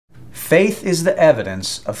Faith is the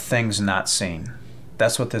evidence of things not seen.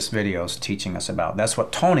 That's what this video is teaching us about. That's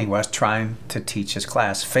what Tony was trying to teach his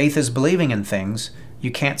class. Faith is believing in things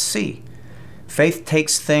you can't see. Faith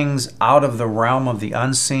takes things out of the realm of the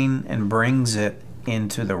unseen and brings it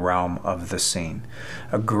into the realm of the seen.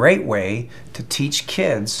 A great way to teach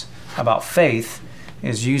kids about faith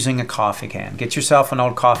is using a coffee can. Get yourself an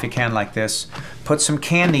old coffee can like this, put some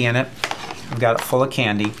candy in it, you've got it full of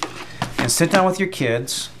candy, and sit down with your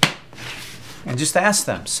kids and just ask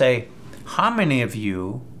them, say, how many of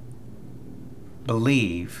you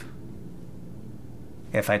believe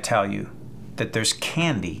if I tell you that there's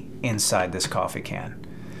candy inside this coffee can?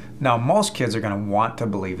 Now, most kids are going to want to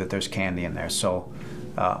believe that there's candy in there, so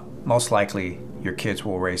most likely your kids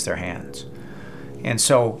will raise their hands. And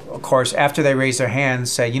so, of course, after they raise their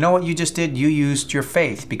hands, say, you know what you just did? You used your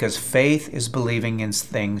faith, because faith is believing in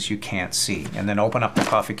things you can't see. And then open up the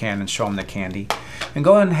coffee can and show them the candy. And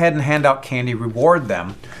go ahead and hand out candy, reward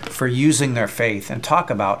them for using their faith, and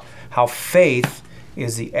talk about how faith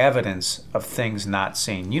is the evidence of things not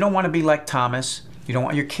seen. You don't want to be like Thomas. You don't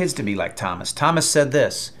want your kids to be like Thomas. Thomas said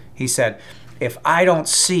this. He said, if I don't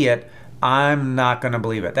see it, I'm not going to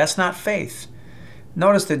believe it. That's not faith.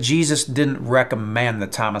 Notice that Jesus didn't recommend the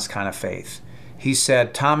Thomas kind of faith. He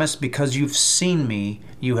said, Thomas, because you've seen me,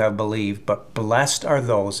 you have believed, but blessed are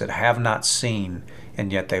those that have not seen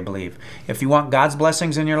and yet they believe. If you want God's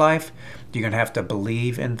blessings in your life, you're going to have to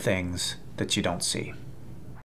believe in things that you don't see.